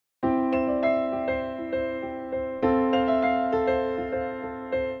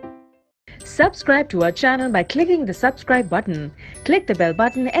Subscribe to our channel by clicking the subscribe button. Click the bell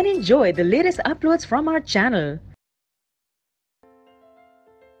button and enjoy the latest uploads from our channel.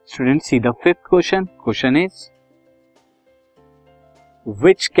 Students, see the fifth question. Question is,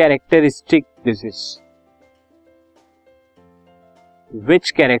 which characteristic this is?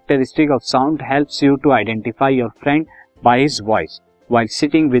 Which characteristic of sound helps you to identify your friend by his voice while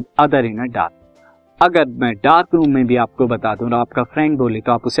sitting with other in a dark? अगर मैं dark room में भी आपको बता दूं और आपका friend बोले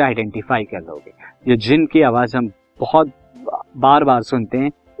तो आप उसे आइडेंटिफाई कर लोगे। ये जिनकी आवाज हम बहुत बार बार सुनते हैं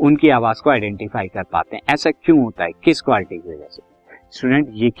उनकी आवाज को आइडेंटिफाई कर पाते हैं। ऐसा क्यों होता है, किस क्वालिटी की वजह से? स्टूडेंट,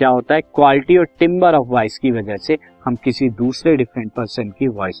 ये क्या होता है, क्वालिटी और टिम्बर ऑफ वॉइस की वजह से हम किसी दूसरे डिफरेंट पर्सन की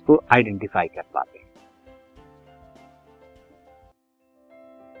वॉइस को आइडेंटिफाई कर पाते हैं।